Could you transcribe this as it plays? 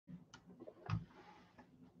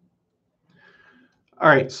All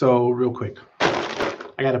right, so real quick,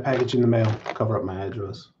 I got a package in the mail. Cover up my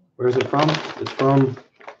address. Where is it from? It's from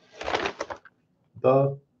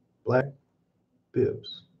the Black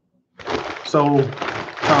Bibs. So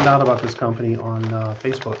found out about this company on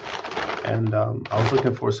Facebook, and I was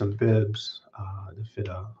looking for some bibs to fit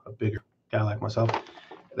a bigger guy like myself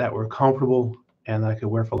that were comfortable and I could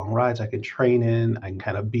wear for long rides. I can train in. I can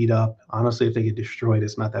kind of beat up. Honestly, if they get destroyed,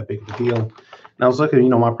 it's not that big of a deal. And I was looking,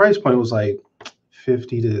 my price point was like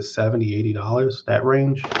 50 to 70, $80, that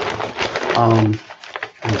range. And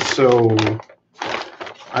so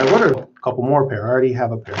I ordered a couple more pair. I already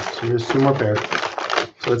have a pair. So here's 2 more pairs.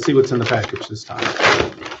 So let's see what's in the package this time.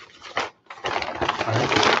 All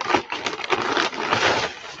right.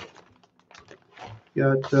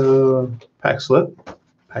 Got the pack slip.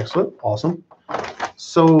 Awesome.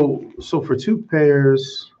 So for 2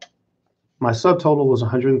 pairs, my subtotal was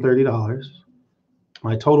 $130.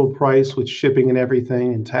 My total price with shipping and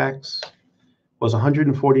everything and tax was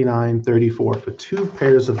 $149.34 for 2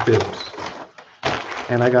 pairs of bibs.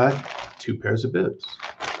 And I got 2 pairs of bibs.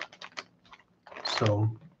 So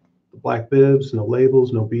the Black Bibs, no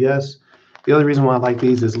labels, no BS. The other reason why I like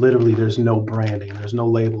these is literally there's no branding, there's no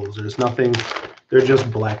labels, there's nothing. They're just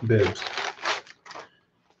Black Bibs.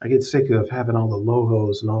 I get sick of having all the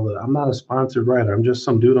logos and all the. I'm not a sponsored rider. I'm just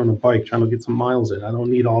some dude on a bike trying to get some miles in. I don't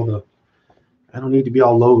need to be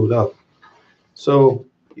all logoed up. So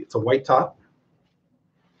it's a white top,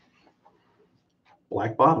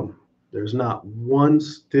 black bottom. There's not one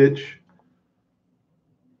stitch.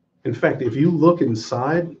 In fact, if you look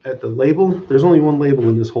inside at the label, there's only one label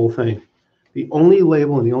in this whole thing. The only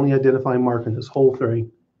label and the only identifying mark in this whole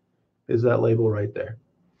thing is that label right there.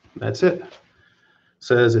 That's it.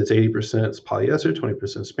 Says it's 80% polyester,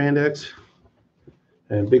 20% spandex,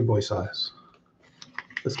 and big boy size.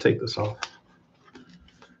 Let's take this off.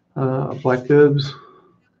 Black Bibs,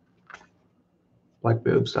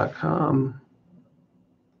 blackbibs.com.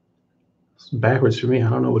 It's backwards for me. I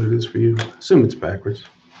don't know what it is for you. I assume it's backwards.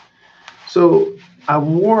 So I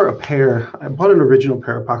wore a pair. I bought an original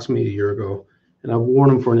pair approximately a year ago, and I've worn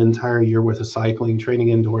them for an entire year worth of cycling, training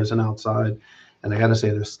indoors and outside. And I got to say,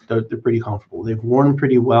 they're pretty comfortable. They've worn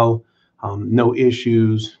pretty well. No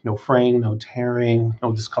issues, no fraying, no tearing,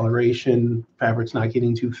 no discoloration. Fabric's not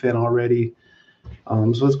getting too thin already.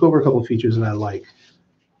 So let's go over a couple of features that I like.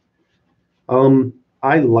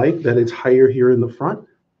 I like that it's higher here in the front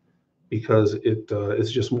because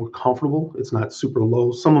it's just more comfortable. It's not super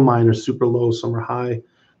low. Some of mine are super low, some are high.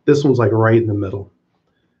 This one's like right in the middle.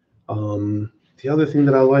 The other thing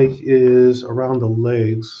that I like is around the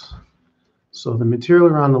legs. So the material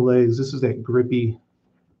around the legs, this is that grippy,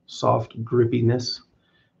 soft grippiness,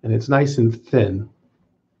 and it's nice and thin.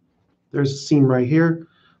 There's a seam right here,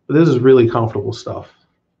 but this is really comfortable stuff.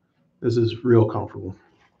 This is real comfortable.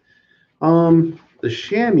 The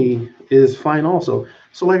chamois is fine also.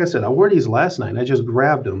 So like I said, I wore these last night and I just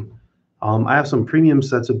grabbed them. I have some premium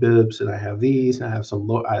sets of bibs and I have these and I have some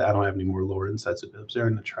low, I don't have any more lower end sets of bibs. They're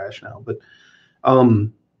in the trash now, but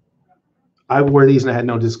I wore these and I had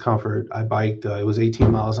no discomfort. I biked, it was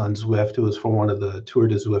 18 miles on Zwift. It was for one of the Tour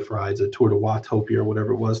de Zwift rides, a Tour de Watopia or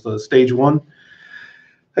whatever it was, the stage 1.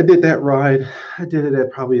 I did that ride. I did it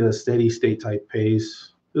at probably a steady state type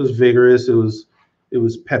pace. It was vigorous. It was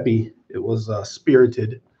peppy. It was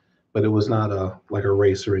spirited, but it was not like a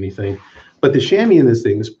race or anything. But the chamois in this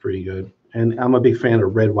thing is pretty good. And I'm a big fan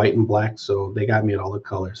of red, white, and black, so they got me in all the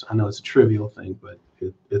colors. I know it's a trivial thing, but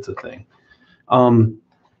it's a thing.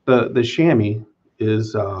 The chamois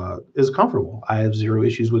is comfortable. I have 0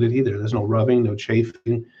 issues with it either. There's no rubbing, no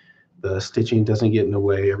chafing. The stitching doesn't get in the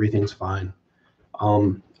way. Everything's fine.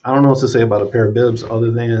 I don't know what to say about a pair of bibs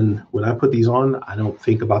other than when I put these on, I don't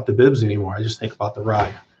think about the bibs anymore. I just think about the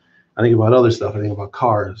ride. I think about other stuff. I think about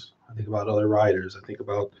cars. I think about other riders. I think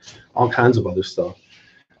about all kinds of other stuff.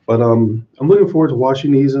 But I'm looking forward to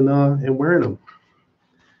washing these and wearing them.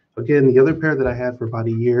 Again, the other pair that I had for about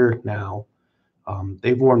a year now,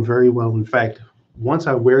 they've worn very well. In fact, once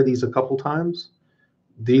I wear these a couple times,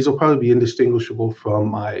 these will probably be indistinguishable from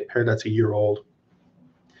my pair that's a year old.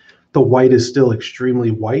 The white is still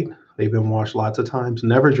extremely white. They've been washed lots of times,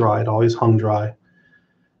 never dried, always hung dry.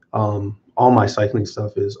 All my cycling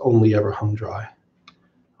stuff is only ever hung dry.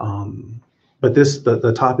 But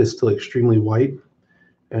the top is still extremely white.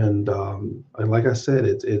 And like I said,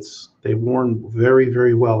 they've worn very,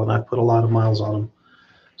 very well, and I've put a lot of miles on them.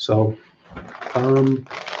 So the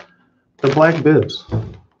Black Bibs.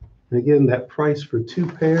 And again, that price for 2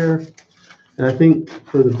 pair, and I think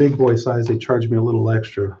for the big boy size, they charged me a little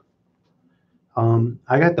extra.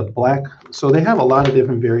 I got the black, so they have a lot of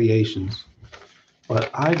different variations. but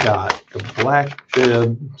I got the Black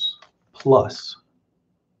Bibs Plus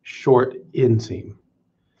short inseam.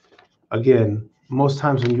 Again, most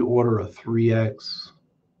times when you order a 3X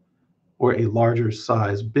or a larger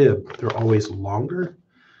size bib, they're always longer.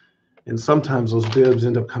 And sometimes those bibs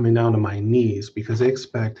end up coming down to my knees because they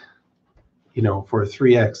expect, for a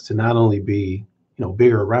 3X to not only be,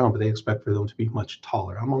 bigger around, but they expect for them to be much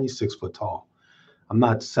taller. I'm only 6 foot tall. I'm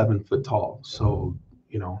not 7 foot tall. So,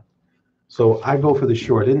 so I go for the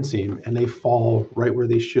short inseam and they fall right where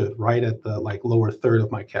they should, right at the lower third of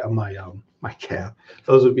my calf.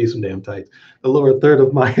 Those would be some damn tights. The lower third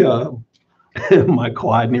of my my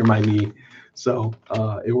quad near my knee. So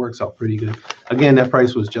it works out pretty good. Again, that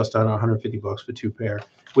price was just under 150 bucks for 2 pair,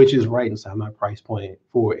 which is right inside my price point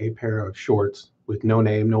for a pair of shorts with no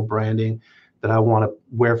name, no branding, that I want to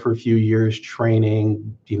wear for a few years,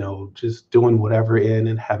 training, just doing whatever in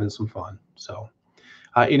and having some fun. So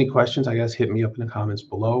any questions, I guess, hit me up in the comments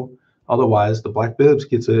below. Otherwise, the Black Bibs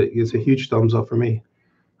gets a huge thumbs up for me.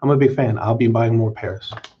 I'm a big fan. I'll be buying more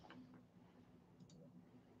pairs.